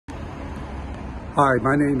Hi,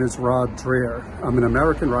 my name is Dreher. I'm an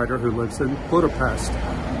American writer who lives in Budapest.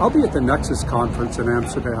 I'll be at the Nexus Conference in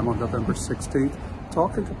Amsterdam on November 16th,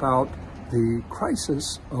 talking about the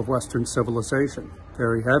crisis of Western civilization.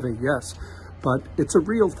 Very heavy, yes, but it's a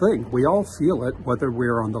real thing. We all feel it, whether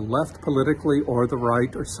we're on the left politically or the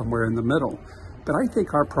right or somewhere in the middle. But I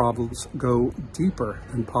think our problems go deeper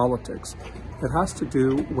than politics. It has to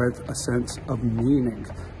do with a sense of meaning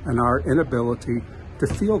and our inability to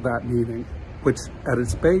feel that meaning, which at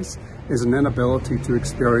its base is an inability to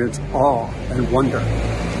experience awe and wonder.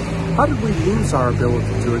 How did we lose our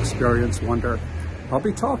ability to experience wonder? I'll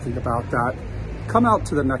be talking about that. Come out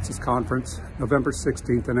to the Nexus Conference, November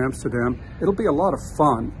 16th in Amsterdam. It'll be a lot of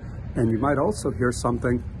fun, and you might also hear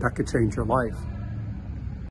something that could change your life.